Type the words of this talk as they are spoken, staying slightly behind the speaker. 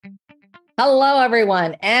Hello,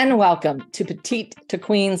 everyone, and welcome to Petite to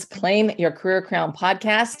Queen's Claim Your Career Crown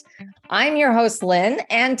podcast. I'm your host, Lynn,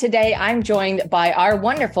 and today I'm joined by our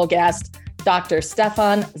wonderful guest, Dr.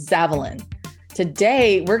 Stefan Zavalin.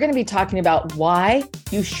 Today, we're going to be talking about why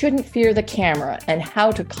you shouldn't fear the camera and how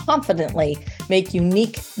to confidently make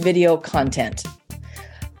unique video content.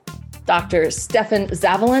 Dr. Stefan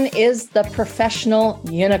Zavalin is the professional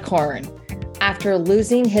unicorn. After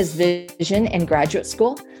losing his vision in graduate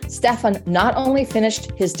school, Stefan not only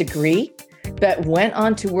finished his degree, but went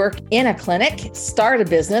on to work in a clinic, start a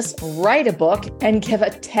business, write a book, and give a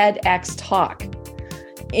TEDx talk.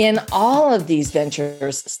 In all of these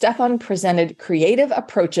ventures, Stefan presented creative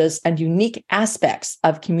approaches and unique aspects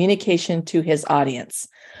of communication to his audience.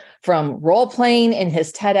 From role-playing in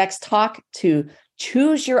his TEDx talk to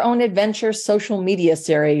Choose Your Own Adventure social media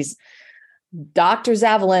series, Dr.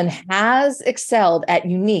 Zavalin has excelled at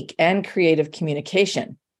unique and creative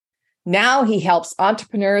communication. Now he helps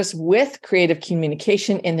entrepreneurs with creative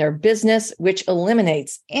communication in their business, which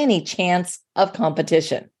eliminates any chance of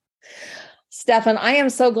competition. Stefan, I am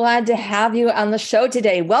so glad to have you on the show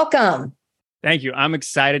today. Welcome. Thank you. I'm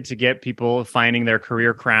excited to get people finding their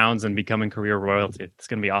career crowns and becoming career royalty. It's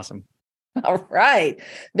going to be awesome. All right.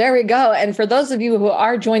 There we go. And for those of you who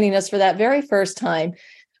are joining us for that very first time,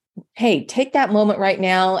 hey, take that moment right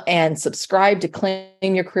now and subscribe to Claim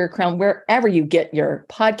Your Career Crown wherever you get your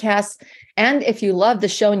podcasts. And if you love the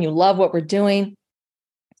show and you love what we're doing,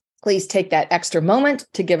 please take that extra moment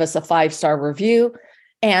to give us a 5-star review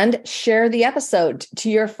and share the episode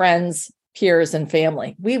to your friends, peers, and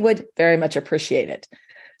family. We would very much appreciate it.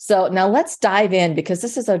 So now let's dive in because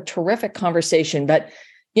this is a terrific conversation. But,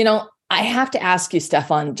 I have to ask you,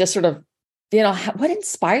 Stefan, just sort of, what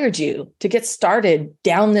inspired you to get started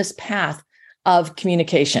down this path of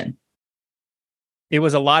communication? It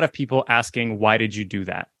was a lot of people asking, why did you do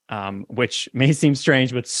that? Which may seem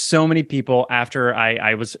strange, but so many people after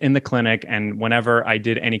I was in the clinic and whenever I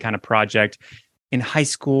did any kind of project in high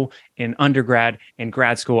school, in undergrad, in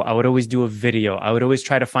grad school, I would always do a video. I would always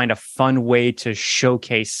try to find a fun way to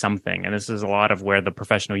showcase something. And this is a lot of where the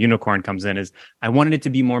professional unicorn comes in, is I wanted it to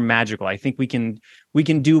be more magical. I think we can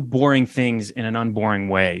do boring things in an unboring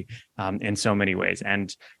way, in so many ways.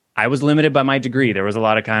 And I was limited by my degree. There was a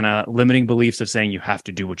lot of kind of limiting beliefs of saying you have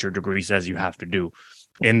to do what your degree says you have to do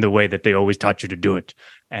in the way that they always taught you to do it.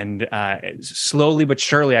 And slowly but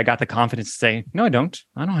surely, I got the confidence to say, no, I don't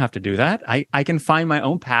have to do that. I can find my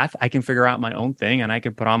own path. I can figure out my own thing and I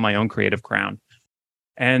can put on my own creative crown.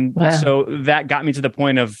 And So that got me to the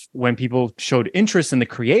point of when people showed interest in the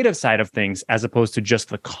creative side of things, as opposed to just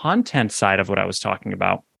the content side of what I was talking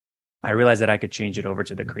about, I realized that I could change it over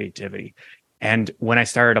to the creativity. And when I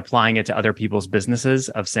started applying it to other people's businesses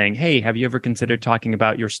of saying, hey, have you ever considered talking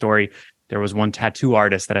about your story? There was one tattoo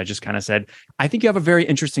artist that I just kind of said, I think you have a very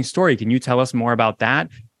interesting story. Can you tell us more about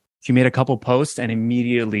that? She made a couple posts and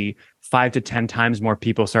immediately 5 to 10 times more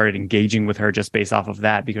people started engaging with her just based off of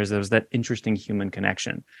that, because there was that interesting human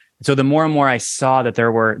connection. So the more and more I saw that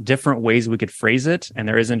there were different ways we could phrase it, and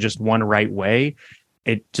there isn't just one right way,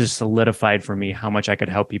 it just solidified for me how much I could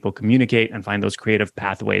help people communicate and find those creative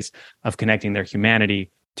pathways of connecting their humanity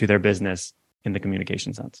to their business in the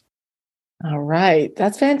communication sense. All right.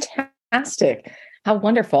 That's fantastic. How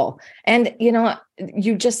wonderful. And,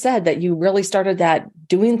 you just said that you really started that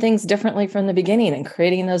doing things differently from the beginning and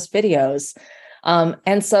creating those videos.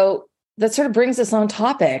 And so that sort of brings us on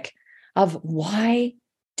topic of why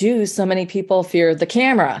do so many people fear the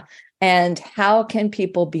camera, and how can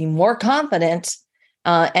people be more confident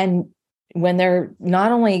and when they're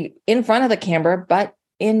not only in front of the camera, but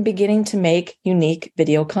in beginning to make unique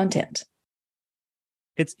video content?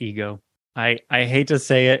 It's ego. I hate to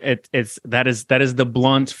say it. That is the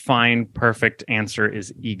blunt, fine, perfect answer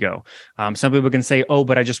is ego. Some people can say, oh,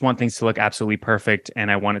 but I just want things to look absolutely perfect and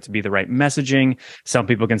I want it to be the right messaging. Some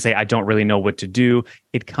people can say, I don't really know what to do.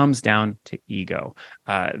 It comes down to ego,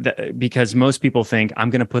 because most people think I'm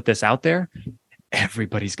going to put this out there.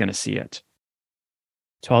 Everybody's going to see it.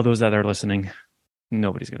 To all those that are listening,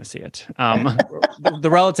 nobody's going to see it. The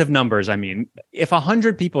relative numbers, if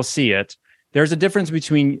 100 people see it, there's a difference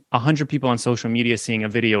between 100 people on social media seeing a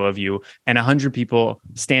video of you and 100 people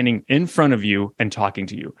standing in front of you and talking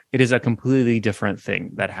to you. It is a completely different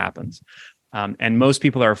thing that happens. And most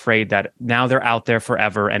people are afraid that now they're out there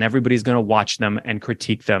forever and everybody's going to watch them and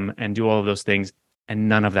critique them and do all of those things. And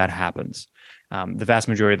none of that happens. The vast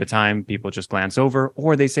majority of the time, people just glance over,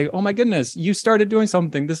 or they say, oh my goodness, you started doing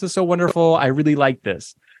something. This is so wonderful. I really like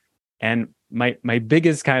this. And my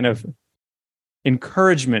biggest kind of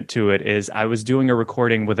encouragement to it is I was doing a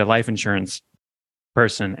recording with a life insurance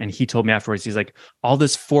person. And he told me afterwards, he's like, all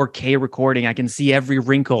this 4K recording, I can see every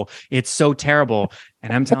wrinkle. It's so terrible.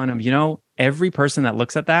 And I'm telling him, every person that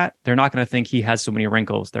looks at that, they're not going to think he has so many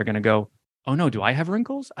wrinkles. They're going to go, oh no, do I have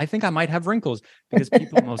wrinkles? I think I might have wrinkles, because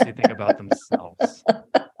people mostly think about themselves.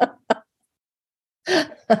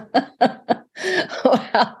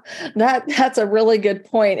 Wow, that's a really good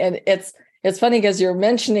point. And it's funny because you're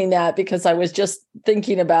mentioning that, because I was just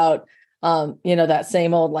thinking about that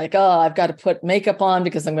same old, like, oh, I've got to put makeup on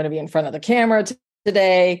because I'm going to be in front of the camera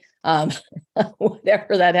today.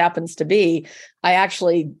 Whatever that happens to be. I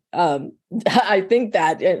actually, I think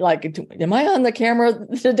that am I on the camera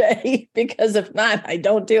today? Because if not, I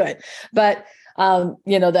don't do it. But,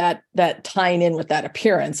 that tying in with that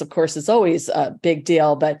appearance, of course, is always a big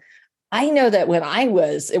deal. But I know that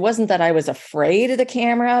it wasn't that I was afraid of the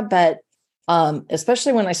camera, but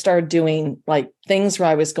especially when I started doing like things where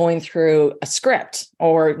I was going through a script,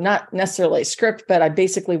 or not necessarily a script, but I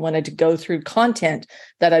basically wanted to go through content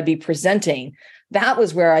that I'd be presenting. That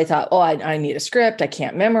was where I thought, oh, I need a script. I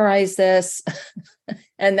can't memorize this.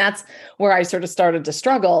 And that's where I sort of started to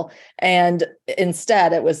struggle. And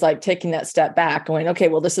instead, it was like taking that step back, going, okay,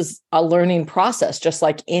 well, this is a learning process, just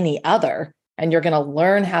like any other, and you're going to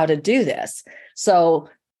learn how to do this. So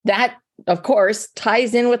that, of course,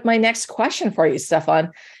 ties in with my next question for you,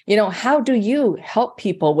 Stefan. How do you help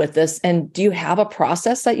people with this? And do you have a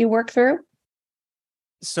process that you work through?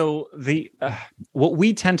 So what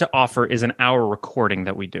we tend to offer is an hour recording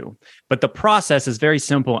that we do, but the process is very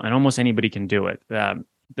simple and almost anybody can do it.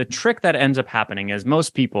 The trick that ends up happening is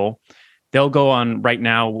most people, they'll go on right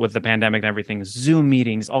now with the pandemic and everything, Zoom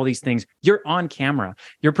meetings, all these things. You're on camera,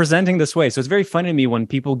 you're presenting this way. So it's very funny to me when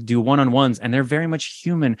people do one-on-ones and they're very much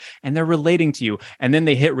human and they're relating to you. And then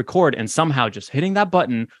they hit record, and somehow just hitting that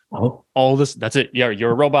button, all this, that's it. Yeah,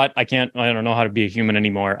 you're a robot. I don't know how to be a human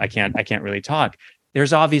anymore. I can't really talk.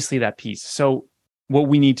 There's obviously that piece. So what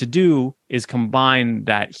we need to do is combine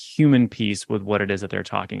that human piece with what it is that they're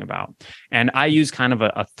talking about. And I use kind of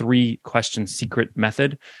a 3-question secret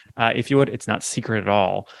method, if you would. It's not secret at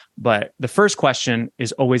all. But the first question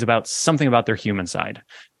is always about something about their human side.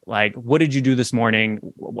 Like, what did you do this morning?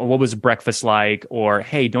 What was breakfast like? Or,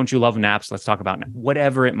 hey, don't you love naps? Let's talk about naps.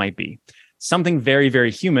 Whatever it might be. Something very, very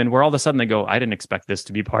human, where all of a sudden they go, I didn't expect this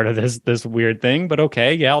to be part of this weird thing, but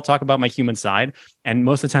okay, yeah, I'll talk about my human side. And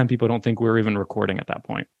most of the time, people don't think we're even recording at that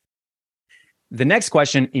point. The next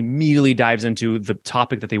question immediately dives into the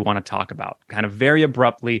topic that they want to talk about, kind of very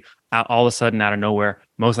abruptly, all of a sudden out of nowhere.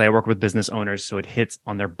 Mostly I work with business owners, so it hits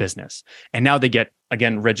on their business. And now they get,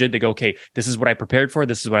 again, rigid. They go, okay, this is what I prepared for.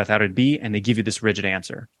 This is what I thought it'd be. And they give you this rigid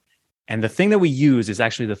answer. And the thing that we use is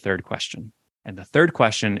actually the third question. And the third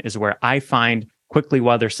question is where I find quickly,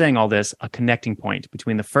 while they're saying all this, a connecting point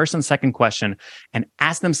between the first and second question, and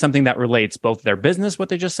ask them something that relates both their business, what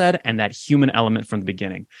they just said, and that human element from the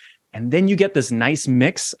beginning. And then you get this nice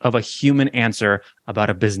mix of a human answer about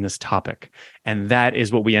a business topic. And that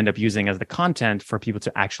is what we end up using as the content for people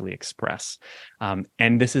to actually express.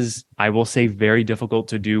 And this is, I will say, very difficult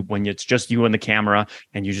to do when it's just you and the camera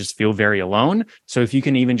and you just feel very alone. So if you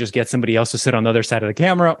can even just get somebody else to sit on the other side of the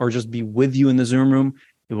camera or just be with you in the Zoom room,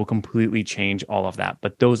 it will completely change all of that.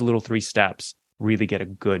 But those little 3 steps really get a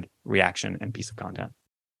good reaction and piece of content.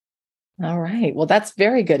 All right. Well, that's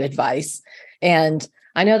very good advice. And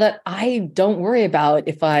I know that I don't worry about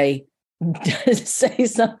if I say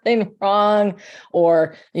something wrong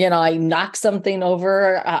or, I knock something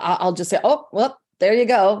over. I'll just say, oh, well, there you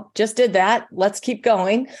go. Just did that. Let's keep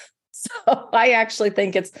going. So I actually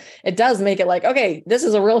think it does make it like, okay, this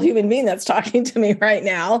is a real human being that's talking to me right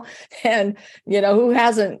now. And, who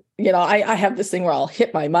hasn't, I have this thing where I'll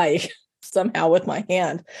hit my mic somehow with my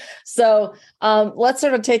hand. So let's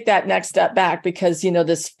sort of take that next step back, because,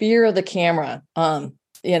 this fear of the camera, and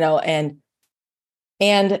on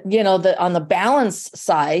the balance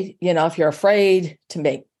side, if you're afraid to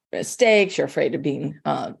make mistakes, you're afraid of being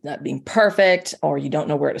not being perfect, or you don't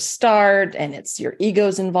know where to start, and it's your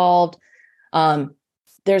ego's involved.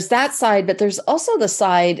 There's that side, but there's also the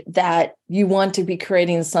side that you want to be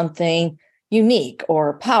creating something unique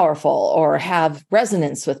or powerful or have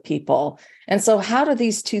resonance with people. And so how do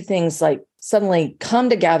these two things like suddenly come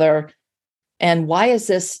together? And why is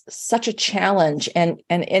this such a challenge? And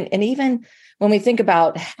even when we think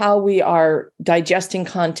about how we are digesting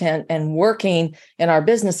content and working in our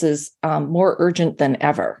businesses, more urgent than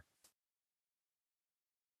ever.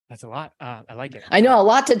 That's a lot. I like it. I know, a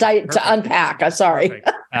lot to unpack. I'm sorry.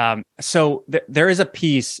 So there is a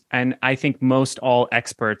piece, and I think most all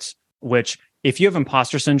experts, which If you have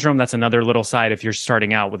imposter syndrome, that's another little side. If you're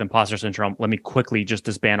starting out with imposter syndrome, let me quickly just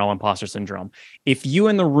disband all imposter syndrome. If you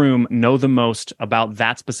in the room know the most about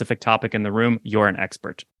that specific topic in the room, you're an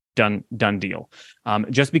expert. Done deal.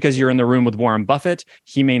 Just because you're in the room with Warren Buffett,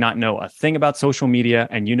 he may not know a thing about social media,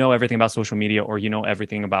 and you know everything about social media, or you know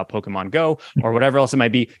everything about Pokemon Go, or whatever else it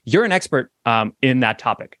might be. You're an expert in that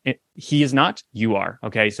topic. He is not. You are.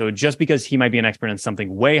 Okay. So just because he might be an expert in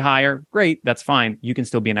something way higher, great. That's fine. You can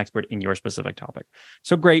still be an expert in your specific topic.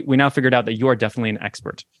 So great. We now figured out that you are definitely an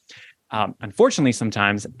expert. Unfortunately,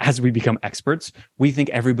 sometimes as we become experts, we think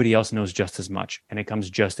everybody else knows just as much, and it comes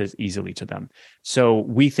just as easily to them. So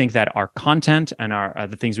we think that our content and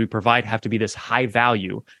the things we provide have to be this high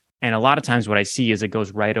value. And a lot of times what I see is it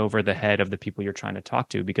goes right over the head of the people you're trying to talk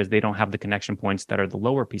to, because they don't have the connection points that are the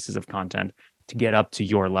lower pieces of content to get up to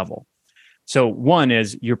your level. So one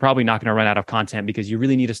is you're probably not going to run out of content because you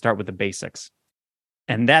really need to start with the basics.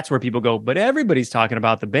 And that's where people go, but everybody's talking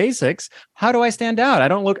about the basics. How do I stand out? I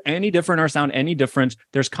don't look any different or sound any different.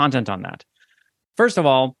 There's content on that. First of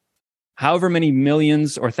all, however many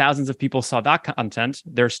millions or thousands of people saw that content,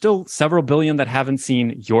 there's still several billion that haven't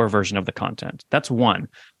seen your version of the content. That's one.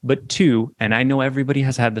 But two, and I know everybody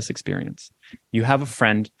has had this experience. You have a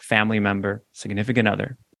friend, family member, significant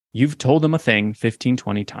other. You've told them a thing 15,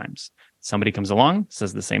 20 times. Somebody comes along,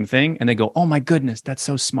 says the same thing, and they go, oh my goodness, that's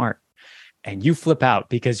so smart. And you flip out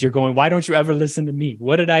because you're going, why don't you ever listen to me?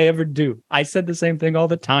 What did I ever do? I said the same thing all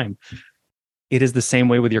the time. It is the same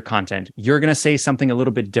way with your content. You're going to say something a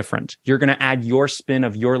little bit different. You're going to add your spin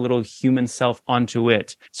of your little human self onto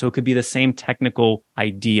it. So it could be the same technical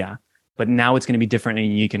idea, but now it's going to be different and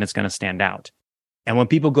unique, and it's going to stand out. And when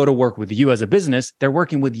people go to work with you as a business, they're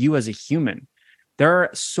working with you as a human. There are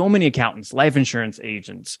so many accountants, life insurance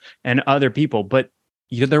agents, and other people, but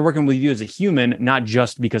they're working with you as a human, not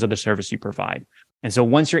just because of the service you provide. And so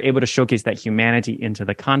once you're able to showcase that humanity into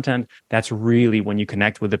the content, that's really when you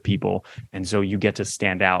connect with the people. And so you get to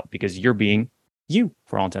stand out because you're being you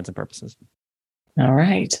for all intents and purposes. All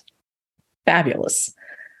right. Fabulous.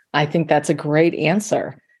 I think that's a great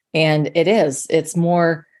answer. And it's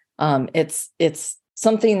more, it's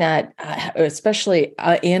something that, especially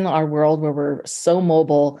in our world where we're so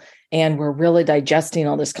mobile and we're really digesting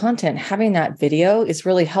all this content, having that video is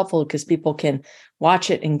really helpful because people can watch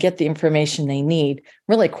it and get the information they need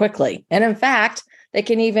really quickly. And in fact, they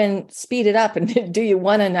can even speed it up and do you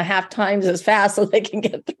 1.5 times as fast so they can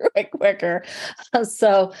get through it quicker.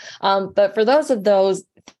 But for those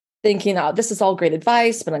thinking, oh, this is all great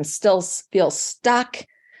advice, but I'm still feel stuck.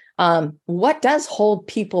 What does hold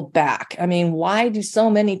people back? I mean, why do so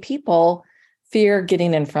many people fear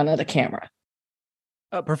getting in front of the camera?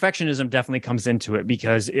 Perfectionism definitely comes into it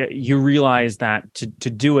because you realize that to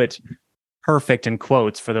do it perfect, in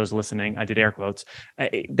quotes for those listening, I did air quotes,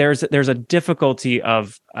 there's a difficulty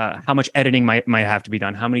of how much editing might have to be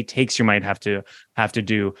done, how many takes you might have to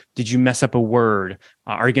do. Did you mess up a word?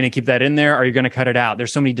 Are you going to keep that in there? Are you going to cut it out?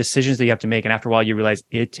 There's so many decisions that you have to make. And after a while, you realize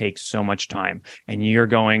it takes so much time. And you're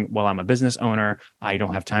going, well, I'm a business owner. I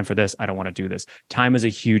don't have time for this. I don't want to do this. Time is a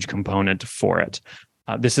huge component for it.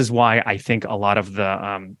 This is why I think a lot of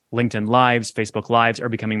the LinkedIn Lives, Facebook Lives are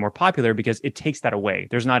becoming more popular because it takes that away.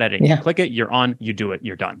 There's not editing. Yeah. You click it, you're on, you do it,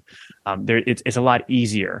 you're done. It's a lot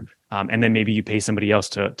easier. And then maybe you pay somebody else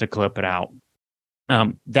to clip it out.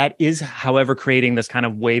 That is, however, creating this kind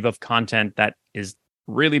of wave of content that is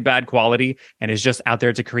really bad quality and is just out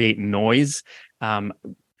there to create noise.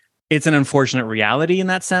 It's an unfortunate reality in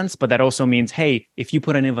that sense, but that also means, hey, if you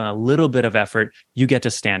put in even a little bit of effort, you get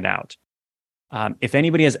to stand out. If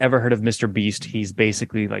anybody has ever heard of Mr. Beast, he's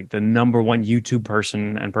basically like the number one YouTube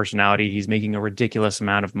person and personality. He's making a ridiculous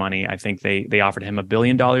amount of money. I think they offered him $1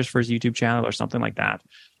 billion for his YouTube channel or something like that.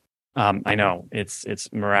 I know it's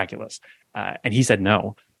miraculous. And he said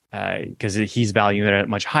no, because he's valuing it at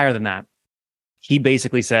much higher than that. He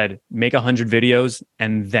basically said, make 100 videos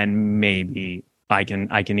and then maybe I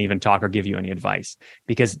can even talk or give you any advice,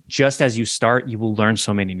 because just as you start, you will learn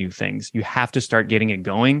so many new things. You have to start getting it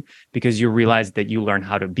going because you realize that you learn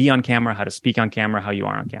how to be on camera, how to speak on camera, how you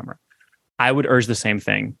are on camera. I would urge the same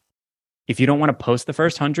thing. If you don't want to post the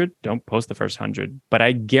first 100, don't post the first 100. But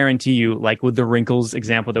I guarantee you, like with the wrinkles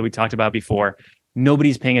example that we talked about before,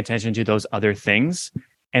 nobody's paying attention to those other things.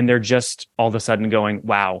 And they're just all of a sudden going,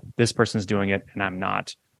 wow, this person's doing it and I'm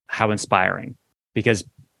not. How inspiring. Because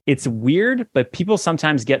it's weird, but people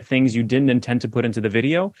sometimes get things you didn't intend to put into the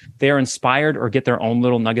video. They are inspired or get their own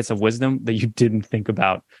little nuggets of wisdom that you didn't think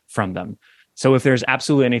about from them. So if there's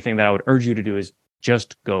absolutely anything that I would urge you to do is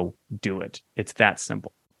just go do it. It's that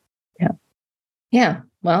simple. Yeah. Yeah.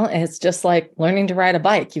 Well, it's just like learning to ride a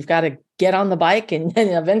bike. You've got to get on the bike and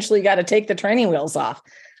eventually you got to take the training wheels off.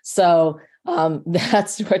 So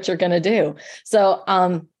that's what you're going to do. So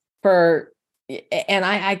I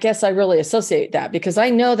guess I really associate that because I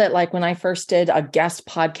know that like when I first did a guest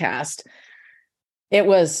podcast, it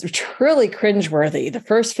was truly cringeworthy, the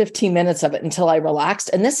first 15 minutes of it until I relaxed.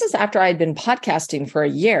 And this is after I'd been podcasting for a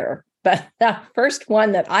year. But that first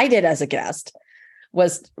one that I did as a guest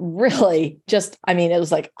was really just, I mean, it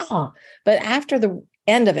was like, oh, but after the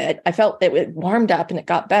end of it, I felt it warmed up and it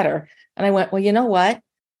got better. And I went, well, you know what?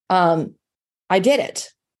 I did it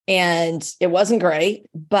and it wasn't great,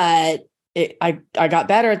 but I got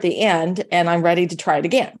better at the end and I'm ready to try it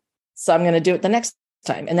again. So I'm going to do it the next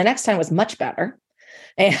time. And the next time was much better.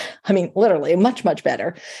 And I mean, literally much, much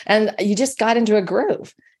better. And you just got into a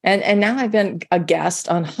groove. And now I've been a guest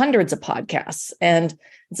on hundreds of podcasts. And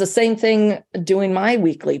it's the same thing doing my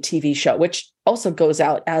weekly TV show, which also goes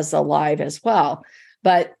out as a live as well.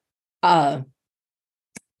 But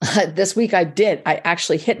this week I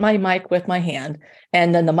actually hit my mic with my hand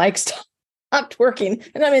and then the mic stopped working.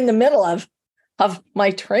 And I'm in the middle of my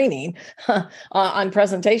training on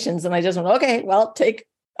presentations. And I just went, okay, well,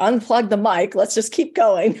 unplug the mic. Let's just keep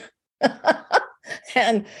going.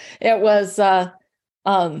 And it was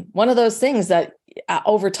one of those things that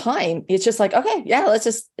over time, it's just like, okay, yeah,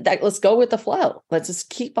 let's go with the flow. Let's just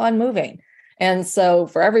keep on moving. And so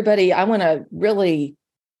for everybody, I want to really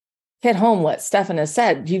hit home what Stefan has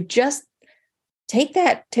said. You just take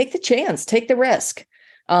the chance, take the risk,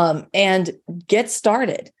 and get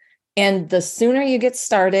started. And the sooner you get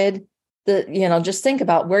started, just think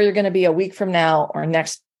about where you're going to be a week from now or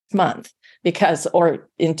next month, or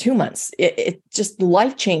in 2 months, it's just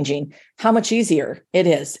life-changing how much easier it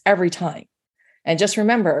is every time. And just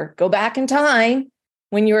remember, go back in time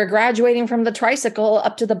when you were graduating from the tricycle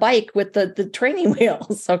up to the bike with the training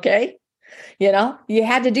wheels. Okay. You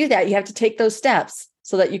had to do that. You have to take those steps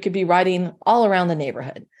so that you could be riding all around the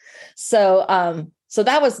neighborhood. So,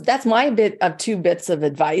 that's my bit of 2 bits of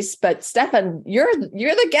advice. But Stefan, you're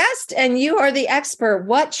the guest and you are the expert.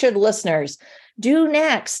 What should listeners do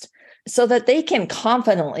next so that they can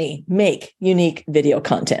confidently make unique video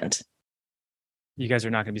content? You guys are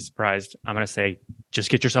not going to be surprised. I'm going to say, just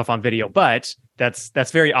get yourself on video, but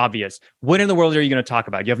that's very obvious. What in the world are you going to talk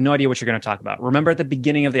about? You have no idea what you're going to talk about. Remember at the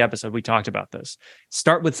beginning of the episode, we talked about this.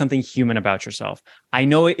 Start with something human about yourself. I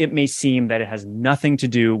know it may seem that it has nothing to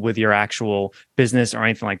do with your actual business or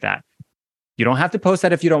anything like that. You don't have to post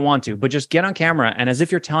that if you don't want to, but just get on camera. And as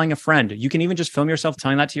if you're telling a friend, you can even just film yourself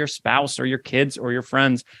telling that to your spouse or your kids or your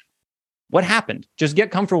friends. What happened? Just get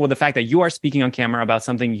comfortable with the fact that you are speaking on camera about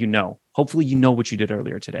something you know. Hopefully, you know what you did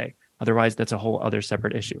earlier today. Otherwise, that's a whole other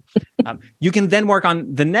separate issue. You can then work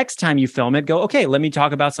on the next time you film it, go, okay, let me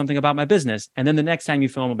talk about something about my business. And then the next time you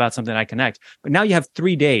film about something I connect. But now you have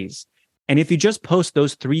 3 days. And if you just post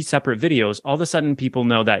those 3 separate videos, all of a sudden people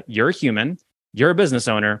know that you're a human, you're a business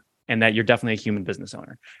owner, and that you're definitely a human business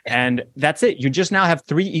owner. And that's it. You just now have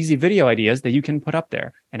 3 easy video ideas that you can put up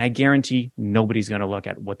there. And I guarantee nobody's going to look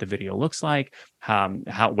at what the video looks like,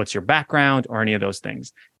 what's your background, or any of those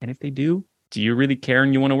things. And if they do you really care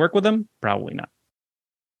and you want to work with them? Probably not.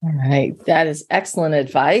 All right. That is excellent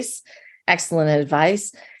advice. Excellent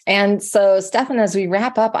advice. And so, Stefan, as we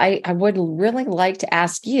wrap up, I would really like to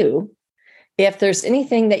ask you if there's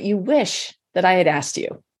anything that you wish that I had asked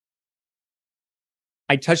you.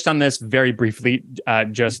 I touched on this very briefly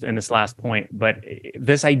just in this last point, but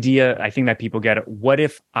this idea, I think that people get it. What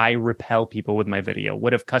if I repel people with my video?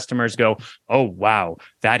 What if customers go, oh, wow,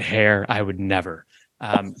 that hair, I would never.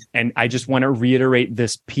 And I just want to reiterate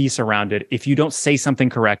this piece around it. If you don't say something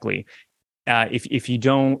correctly, if you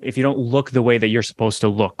don't look the way that you're supposed to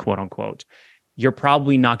look, quote unquote, you're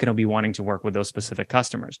probably not going to be wanting to work with those specific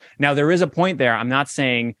customers. Now, there is a point there. I'm not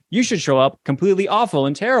saying you should show up completely awful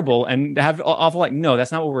and terrible and have awful, no,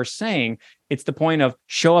 that's not what we're saying. It's the point of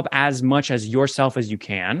show up as much as yourself as you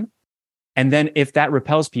can. And then if that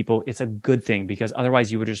repels people, it's a good thing because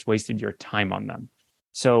otherwise you would have just wasted your time on them.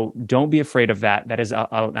 So don't be afraid of that. That is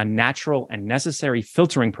a natural and necessary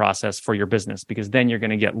filtering process for your business because then you're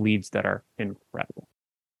going to get leads that are incredible.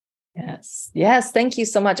 Yes. Yes. Thank you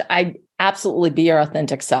so much. I absolutely be your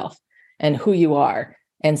authentic self and who you are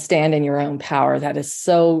and stand in your own power. That is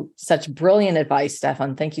such brilliant advice,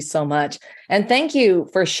 Stefan. Thank you so much. And thank you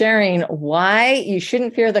for sharing why you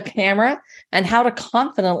shouldn't fear the camera and how to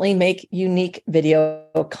confidently make unique video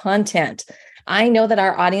content. I know that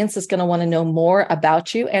our audience is going to want to know more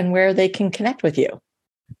about you and where they can connect with you.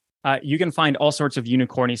 You can find all sorts of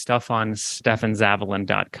unicorny stuff on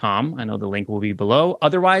stefanzavalin.com. I know the link will be below.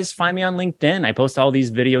 Otherwise, find me on LinkedIn. I post all these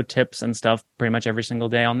video tips and stuff pretty much every single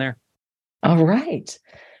day on there. All right.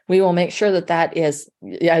 We will make sure that is,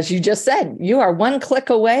 as you just said, you are one click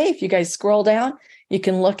away. If you guys scroll down, you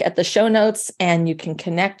can look at the show notes and you can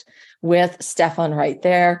connect with Stefan right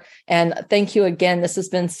there. And thank you again. This has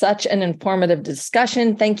been such an informative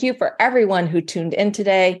discussion. Thank you for everyone who tuned in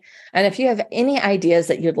today. And if you have any ideas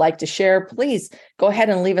that you'd like to share, please go ahead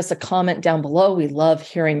and leave us a comment down below. We love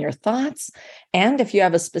hearing your thoughts. And if you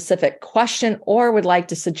have a specific question or would like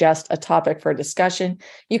to suggest a topic for discussion,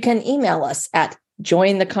 you can email us at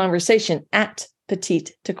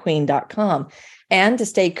jointheconversation@petitetoqueen.com. And to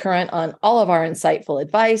stay current on all of our insightful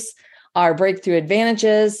advice, our breakthrough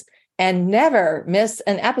advantages, and never miss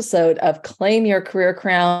an episode of Claim Your Career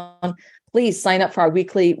Crown, please sign up for our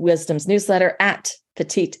weekly Wisdoms newsletter at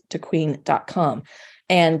petitetoqueen.com.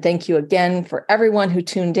 And thank you again for everyone who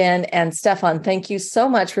tuned in. And Stefan, thank you so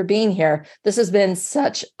much for being here. This has been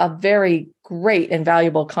such a very great and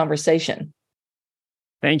valuable conversation.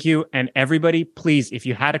 Thank you. And everybody, please, if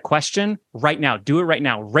you had a question right now, do it right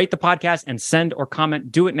now. Rate the podcast and send or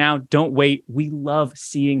comment. Do it now. Don't wait. We love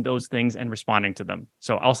seeing those things and responding to them.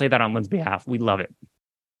 So I'll say that on Lynn's behalf. We love it.